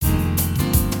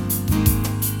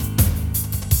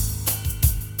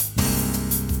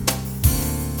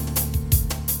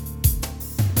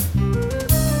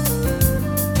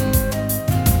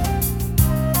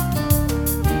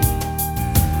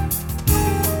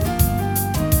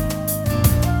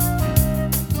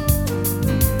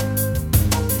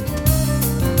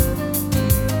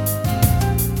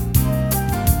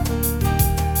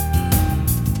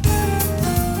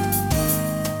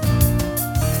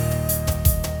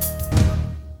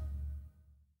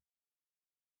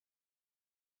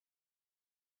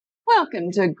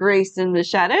Welcome to Grace in the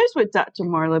Shadows with Dr.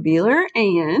 Marla Beeler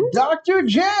and Dr.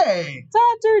 J.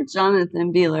 Dr.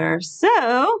 Jonathan Beeler. So,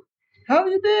 how have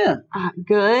you been?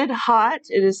 Good, hot.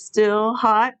 It is still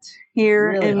hot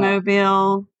here Really in hot.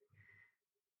 Mobile.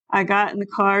 I got in the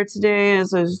car today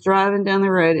as I was driving down the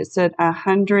road. It said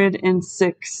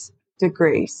 106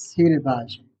 degrees. Heat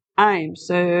advisory. I am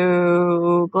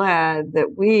so glad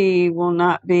that we will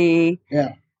not be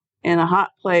in a hot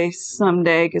place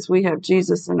someday because we have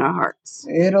Jesus in our hearts.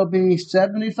 It'll be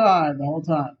 75 the whole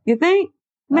time. You think?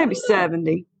 Maybe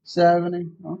 70. 70?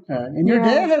 Okay. And your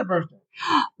dad had a birthday.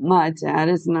 My dad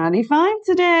is 95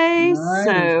 today. 95.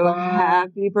 So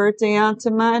happy birthday out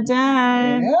to my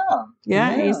dad.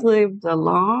 Yeah, he's lived a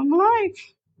long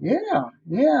life.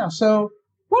 Yeah. So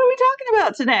what are we talking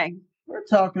about today? We're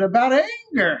talking about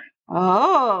anger.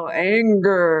 Oh,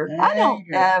 anger. I don't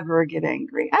ever get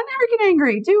angry. I never get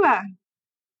angry, do I?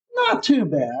 Not too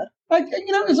bad.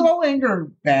 Is all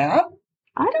anger bad?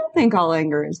 I don't think all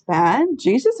anger is bad.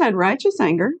 Jesus had righteous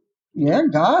anger. Yeah,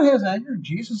 God has anger.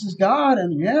 Jesus is God,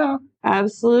 and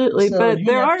absolutely. So but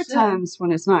there are times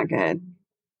when it's not good.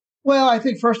 Well, I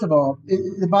think first of all,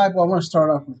 the Bible. I want to start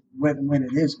off with when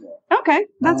it is good. Okay,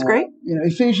 that's great.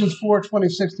 Ephesians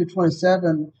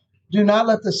 4:26-27. Do not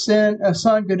let the sun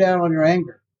go down on your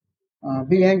anger.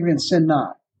 Be angry and sin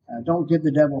not. Don't give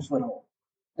the devil a foothold.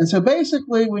 And so,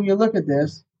 basically, when you look at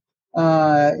this,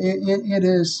 it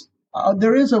is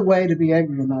there is a way to be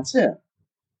angry and not sin.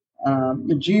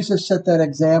 Jesus set that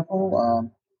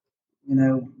example.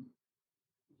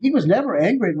 He was never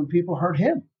angry when people hurt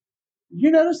him. Did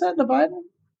you notice that in the Bible?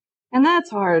 And that's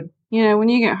hard. When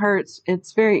you get hurt,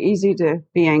 it's very easy to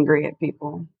be angry at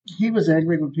people. He was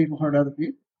angry when people hurt other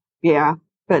people. Yeah,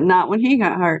 but not when he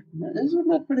got hurt. Isn't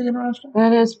that pretty interesting?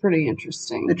 That is pretty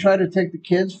interesting. They tried to take the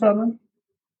kids from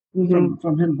him,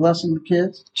 from him blessing the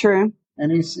kids. True.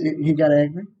 And he got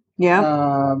angry.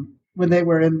 Yeah. When they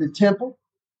were in the temple.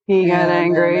 He got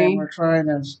angry. They were trying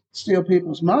to steal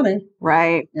people's money.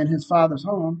 Right. In his father's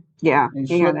home. Yeah.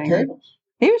 He got angry. Tables.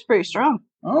 He was pretty strong.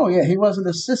 Oh, yeah. He wasn't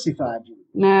a sissified dude.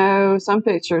 No, some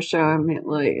pictures show him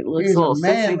looks a little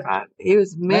sissified. He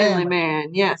was a manly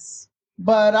man. Yes.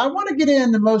 But I want to get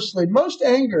into most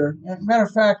anger. As a matter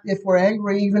of fact, if we're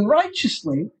angry even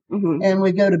righteously, and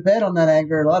we go to bed on that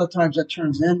anger, a lot of times that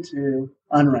turns into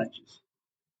unrighteous.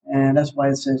 And that's why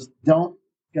it says, don't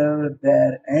go to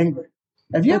bed angry.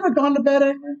 Have you ever gone to bed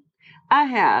angry? I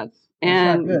have.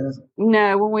 And it's not good, is it?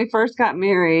 No, when we first got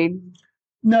married.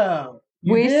 No.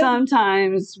 We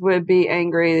sometimes would be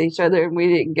angry at each other and we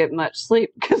didn't get much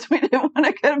sleep because we didn't want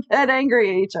to go to bed angry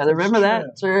at each other. Remember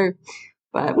that? True.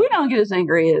 But we don't get as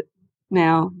angry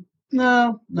now.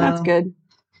 No. That's good.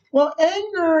 Well,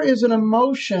 anger is an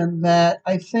emotion that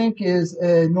I think is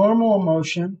a normal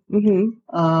emotion.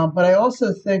 But I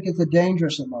also think it's a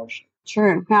dangerous emotion.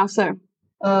 True. How so?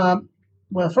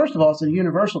 Well, first of all, it's a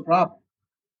universal problem.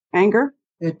 Anger?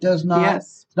 It does not.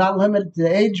 Yes. It's not limited to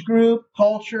age group,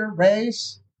 culture,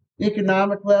 race,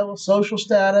 economic level, social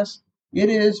status. It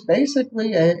is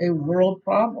basically a world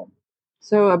problem.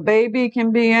 So a baby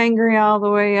can be angry all the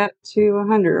way up to a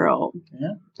 100-year-old.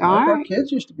 Yeah. Our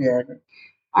kids used to be angry.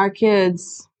 Our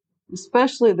kids,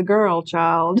 especially the girl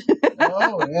child.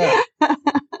 Oh, yeah.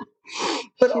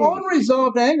 But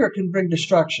unresolved anger can bring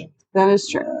destruction. That is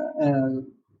true.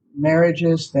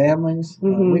 Marriages, families,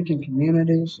 weakened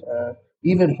communities,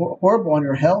 even horrible on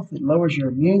your health. It lowers your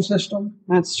immune system.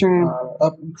 That's true.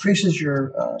 Increases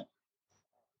your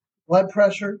blood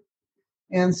pressure.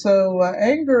 And so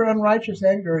unrighteous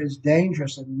anger is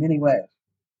dangerous in many ways.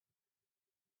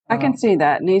 I can see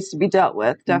that. It needs to be dealt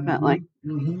with, definitely.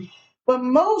 But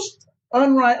almost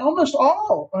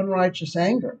all unrighteous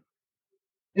anger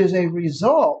is a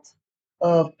result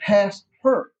of past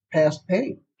hurt, past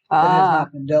pain that has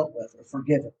not been dealt with or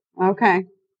forgiven. Okay.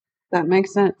 That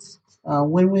makes sense.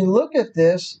 When we look at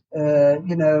this,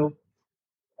 the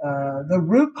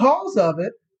root cause of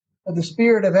the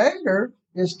spirit of anger,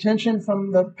 is tension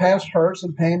from the past hurts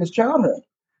and pain of childhood.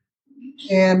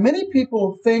 And many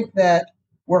people think that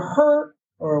we're hurt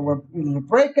or we're in a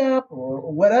breakup or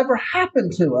whatever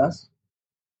happened to us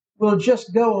will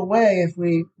just go away if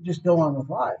we just go on with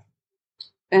life.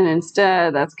 And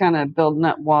instead, that's kind of building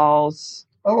up walls.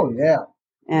 Oh, yeah.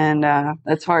 And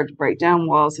that's hard to break down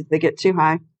walls if they get too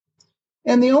high.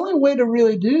 And the only way to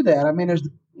really do that,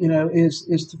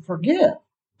 is to forgive.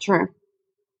 True.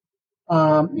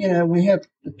 We have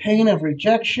the pain of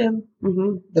rejection,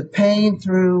 the pain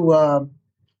through,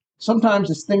 sometimes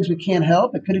it's things we can't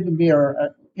help. It could even be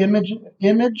our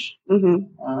image,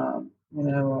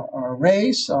 our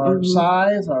race, our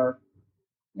size,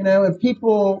 and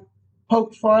people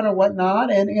poked fun or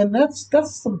whatnot, and that's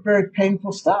some very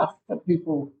painful stuff that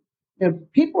people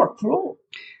are cruel.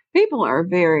 People are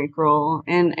very cruel,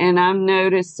 and I'm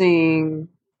noticing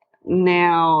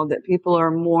now that people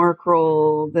are more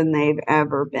cruel than they've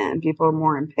ever been. People are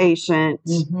more impatient.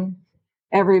 Mm-hmm.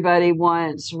 Everybody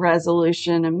wants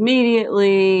resolution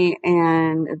immediately,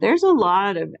 and there's a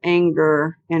lot of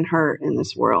anger and hurt in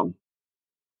this world.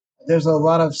 There's a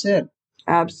lot of sin.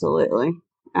 Absolutely.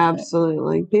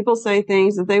 Absolutely. People say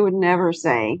things that they would never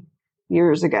say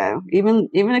years ago. Even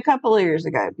a couple of years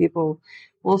ago, people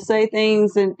will say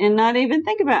things and not even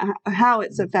think about how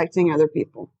it's affecting other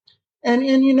people. And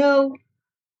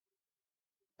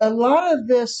a lot of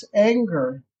this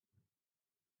anger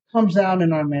comes out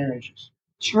in our marriages.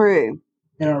 True.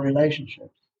 In our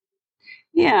relationships.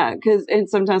 Yeah, and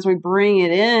sometimes we bring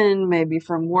it in maybe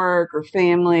from work or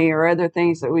family or other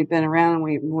things that we've been around,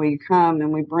 and we come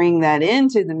and we bring that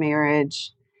into the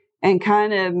marriage and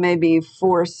kind of maybe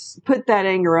put that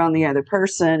anger on the other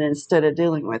person instead of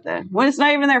dealing with it when it's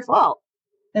not even their fault.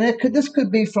 And this could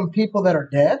be from people that are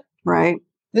dead. Right.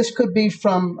 This could be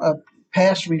from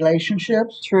past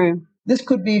relationships. True. This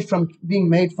could be from being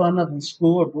made fun of in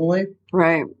school or bullied.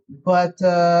 Right. But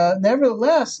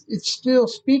nevertheless, it's still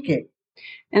speaking.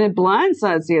 And it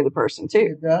blindsides the other person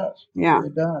too. It does. Yeah.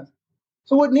 It does.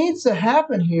 So what needs to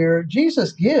happen here,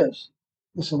 Jesus gives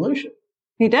the solution.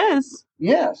 He does?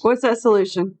 Yes. What's that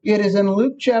solution? It is in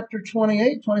Luke chapter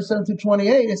 28, 27 through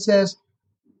 28. It says,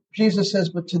 Jesus says,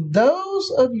 but to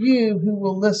those of you who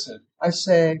will listen, I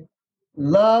say,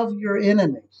 love your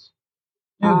enemies.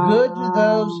 Do good to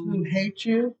those who hate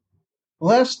you.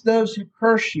 Bless those who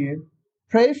curse you.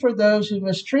 Pray for those who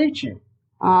mistreat you.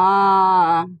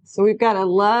 So we've got to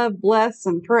love, bless,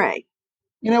 and pray.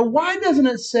 Why doesn't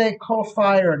it say call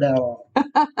fire down?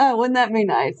 Wouldn't that be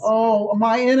nice? Oh,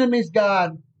 my enemies,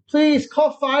 God, please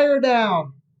call fire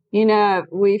down.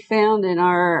 We found in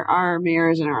our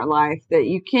marriage and our life that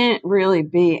you can't really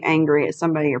be angry at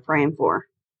somebody you're praying for.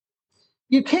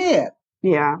 You can't.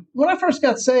 Yeah. When I first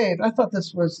got saved, I thought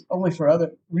this was only for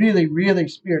other really, really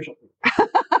spiritual people.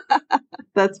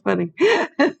 That's funny.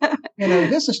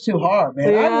 This is too hard,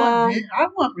 man. Yeah. I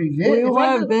want revenge. We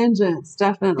want vengeance,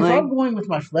 definitely. If I'm going with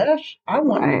my flesh, I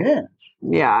want revenge.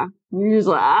 Yeah. You're just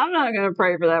like, I'm not going to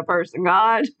pray for that person,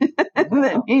 God. And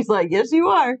then he's like, yes, you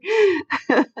are.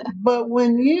 But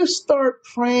when you start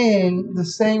praying the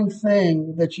same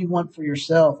thing that you want for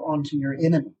yourself onto your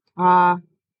enemy,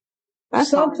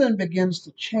 something begins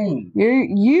to change.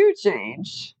 You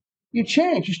change. You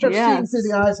change. You start seeing through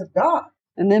the eyes of God.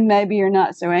 And then maybe you're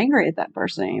not so angry at that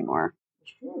person anymore.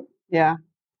 That's true. Yeah.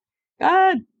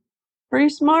 God, pretty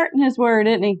smart in his word,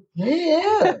 isn't he? He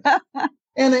is.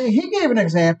 And he gave an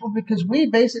example because we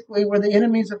basically were the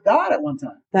enemies of God at one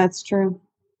time. That's true.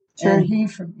 And he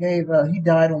he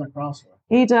died on the cross.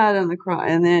 He died on the cross.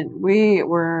 And then we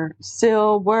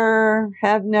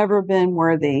have never been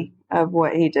worthy of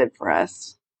what he did for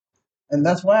us. And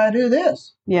that's why I do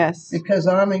this. Yes. Because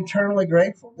I'm eternally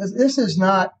grateful. This is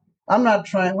not, we're not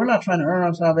trying to earn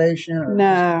our salvation.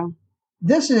 No.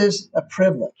 This is a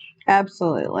privilege.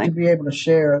 Absolutely. To be able to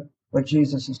share what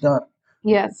Jesus has done.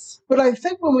 Yes. But I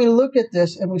think when we look at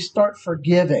this and we start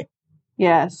forgiving.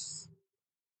 Yes.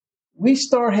 We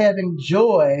start having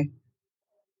joy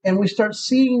and we start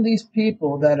seeing these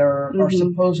people that are our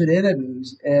supposed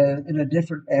enemies in a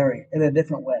different area, in a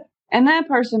different way. And that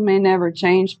person may never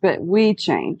change, but we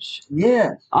change.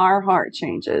 Yes. Our heart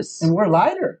changes. And we're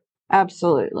lighter.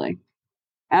 Absolutely.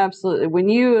 Absolutely. When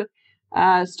you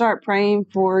start praying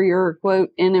for your,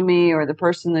 quote, enemy or the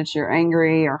person that you're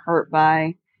angry or hurt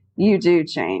by, you do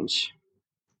change.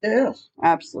 Yes.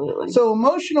 Absolutely. So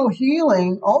emotional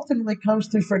healing ultimately comes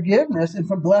through forgiveness and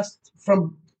for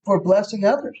blessing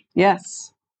others.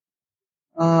 Yes.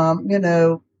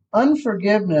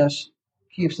 Unforgiveness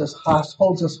keeps us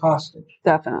holds us hostage.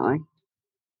 Definitely.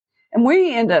 And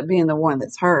we end up being the one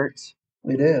that's hurt.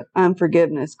 We do.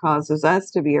 Unforgiveness causes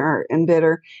us to be hurt and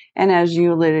bitter. And as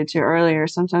you alluded to earlier,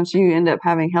 sometimes you end up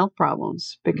having health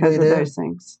problems because of those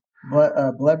things.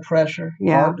 Blood pressure,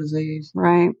 heart disease,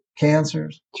 right?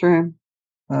 Cancers. True.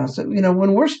 So,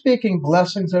 when we're speaking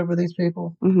blessings over these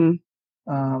people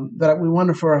that we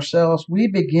wonder for ourselves, we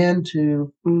begin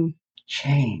to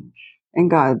change. And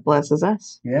God blesses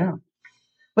us. Yeah.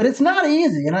 But it's not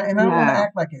easy. And I don't want to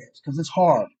act like it is because it's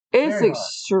hard. It's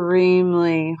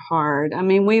extremely hard. I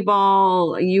mean,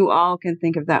 you all can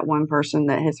think of that one person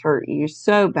that has hurt you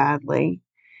so badly.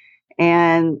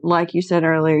 And like you said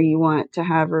earlier, you want to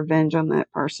have revenge on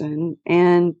that person.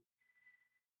 And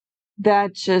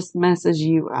that just messes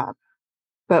you up.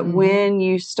 But when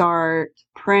you start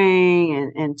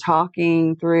praying and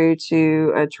talking through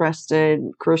to a trusted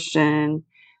Christian,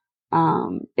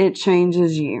 it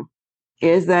changes you.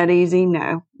 Is that easy?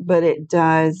 No, but it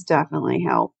does definitely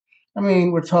help. I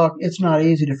mean, it's not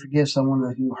easy to forgive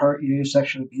someone who hurt you,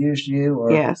 sexually abused you,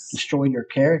 or Yes. destroyed your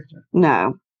character.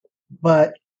 No.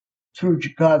 But through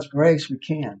God's grace, we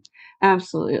can.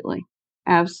 Absolutely.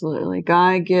 Absolutely.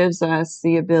 God gives us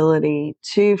the ability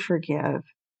to forgive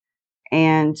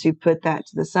and to put that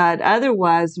to the side.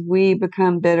 Otherwise, we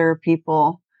become bitter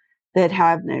people that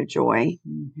have no joy.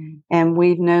 And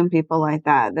we've known people like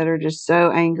that are just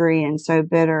so angry and so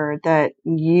bitter that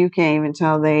you can't even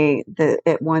tell that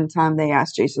at one time they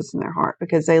asked Jesus in their heart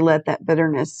because they let that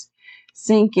bitterness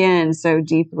sink in so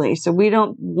deeply. So we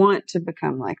don't want to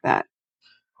become like that.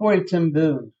 Corrie ten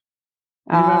Boom.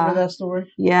 You remember that story?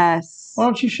 Yes. Why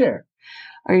don't you share?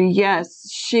 Yes.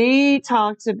 She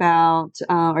talked about,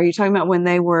 are you talking about when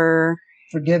they were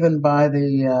forgiven by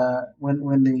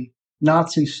when the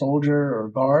Nazi soldier or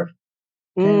guard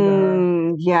came to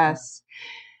her? Yes.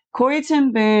 Corrie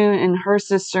ten Boom and her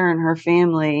sister and her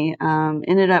family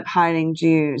ended up hiding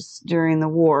Jews during the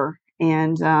war.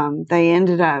 And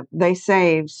they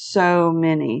saved so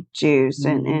many Jews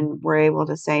and were able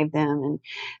to save them. And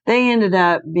they ended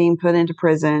up being put into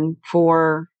prison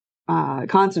for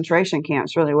concentration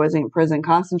camps. Really wasn't prison,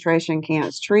 concentration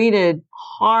camps, treated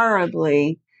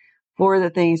horribly for the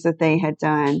things that they had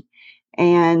done.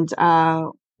 And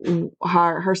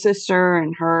her sister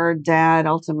and her dad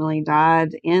ultimately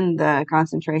died in the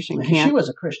concentration camp. She was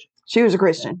a Christian. She was a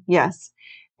Christian, yes.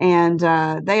 And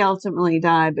they ultimately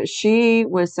died, but she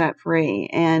was set free.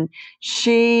 And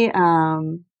she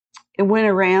went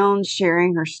around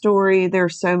sharing her story. There are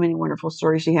so many wonderful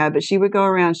stories she had, but she would go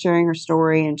around sharing her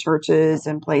story in churches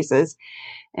and places.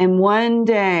 And one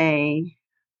day,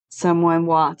 someone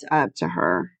walked up to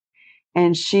her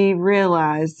and she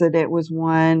realized that it was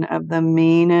one of the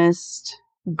meanest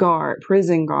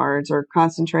prison guards or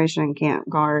concentration camp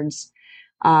guards.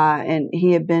 And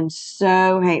he had been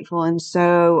so hateful and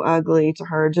so ugly to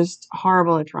her, just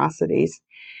horrible atrocities.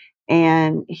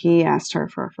 And he asked her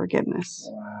for forgiveness.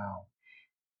 Wow.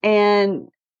 And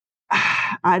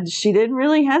she didn't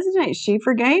really hesitate. She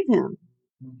forgave him.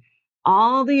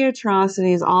 All the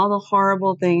atrocities, all the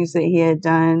horrible things that he had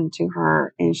done to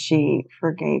her, and she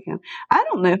forgave him. I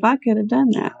don't know if I could have done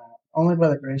that. Only by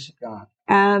the grace of God.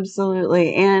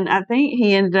 Absolutely. And I think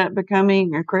he ended up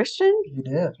becoming a Christian. He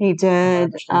did. He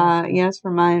did. Yes,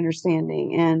 from my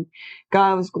understanding. And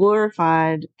God was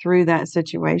glorified through that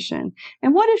situation.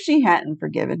 And what if she hadn't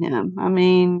forgiven him? I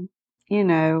mean, he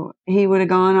would have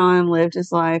gone on and lived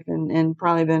his life and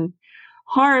probably been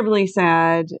horribly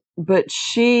sad, but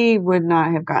she would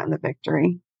not have gotten the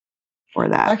victory for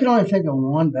that. I can only think of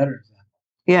one better example.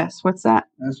 Yes. What's that?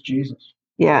 That's Jesus.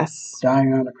 Yes.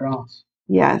 Dying on the cross.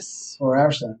 Yes. For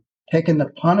our sin. Taking the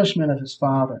punishment of his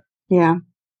Father. Yeah.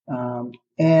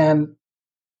 And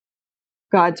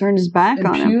God turned his back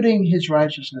on him. Imputing his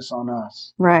righteousness on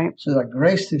us. Right. So that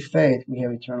grace through faith, we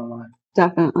have eternal life.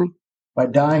 Definitely. By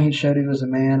dying, he showed he was a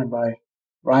man, and by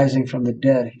rising from the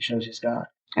dead, he shows he's God.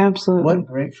 Absolutely. What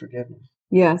great forgiveness.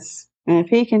 Yes. And if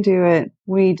he can do it,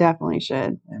 we definitely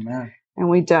should. Amen. And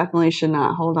we definitely should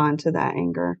not hold on to that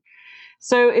anger.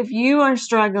 So if you are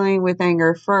struggling with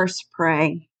anger, first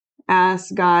pray.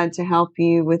 Ask God to help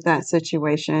you with that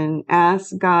situation.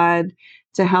 Ask God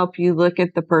to help you look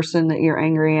at the person that you're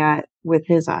angry at with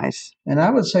his eyes. And I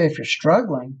would say if you're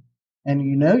struggling and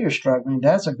you know you're struggling,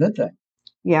 that's a good thing.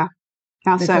 Yeah.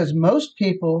 Because most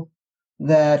people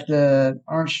that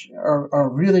are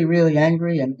really, really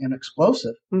angry and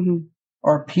explosive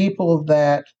are people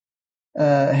that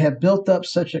have built up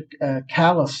such a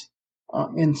callous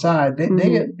inside.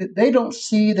 They don't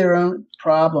see their own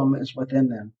problem as within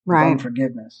them. Right.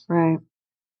 Unforgiveness. Right.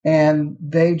 And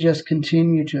they just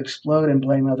continue to explode and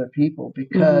blame other people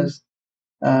because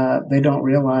they don't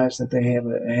realize that they have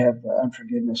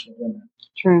unforgiveness within them.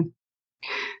 True.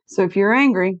 So if you're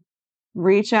angry,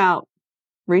 reach out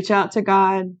to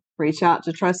God, reach out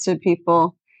to trusted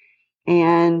people,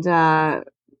 and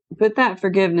put that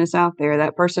forgiveness out there.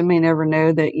 That person may never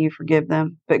know that you forgive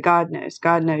them, but God knows.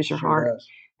 God knows your heart,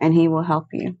 and he will help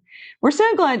you. We're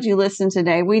so glad you listened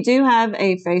today. We do have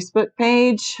a Facebook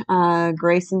page,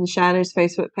 Grace in the Shadows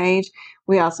Facebook page.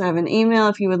 We also have an email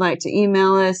if you would like to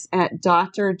email us at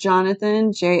Dr.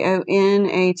 Jonathan,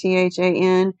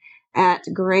 JONATHAN, at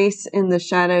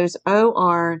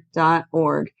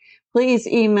graceintheshadowsor.org. Please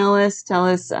email us. Tell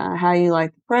us how you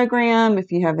like the program, if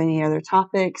you have any other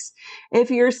topics. If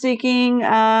you're seeking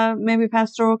maybe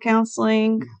pastoral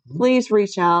counseling, please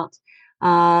reach out.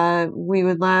 We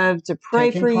would love to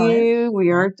pray Taking for you. clients. We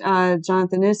are,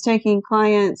 Jonathan is taking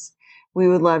clients. We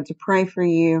would love to pray for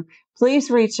you. Please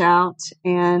reach out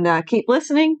and keep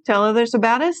listening. Tell others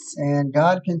about us. And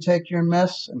God can take your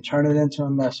mess and turn it into a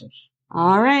message.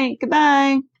 All right.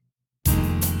 Goodbye.